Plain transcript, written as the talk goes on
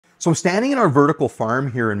So standing in our vertical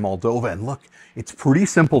farm here in Moldova, and look, it's pretty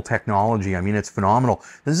simple technology. I mean, it's phenomenal.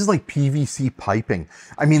 This is like PVC piping.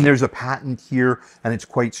 I mean, there's a patent here and it's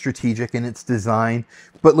quite strategic in its design.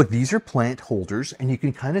 But look, these are plant holders and you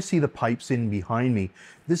can kind of see the pipes in behind me.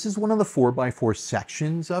 This is one of the 4x4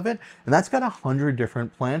 sections of it, and that's got 100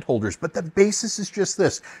 different plant holders. But the basis is just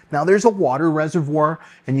this. Now there's a water reservoir,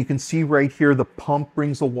 and you can see right here, the pump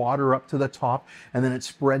brings the water up to the top, and then it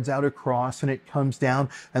spreads out across and it comes down,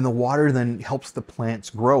 and the water then helps the plants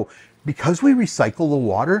grow. Because we recycle the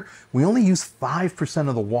water, we only use 5%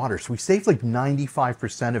 of the water. So we save like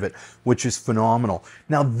 95% of it, which is phenomenal.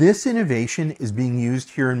 Now, this innovation is being used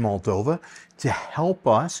here in Moldova to help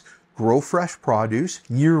us grow fresh produce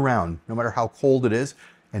year round, no matter how cold it is.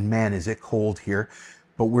 And man, is it cold here.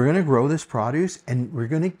 But we're going to grow this produce and we're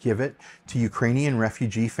going to give it to Ukrainian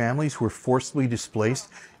refugee families who were forcibly displaced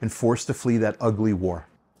and forced to flee that ugly war.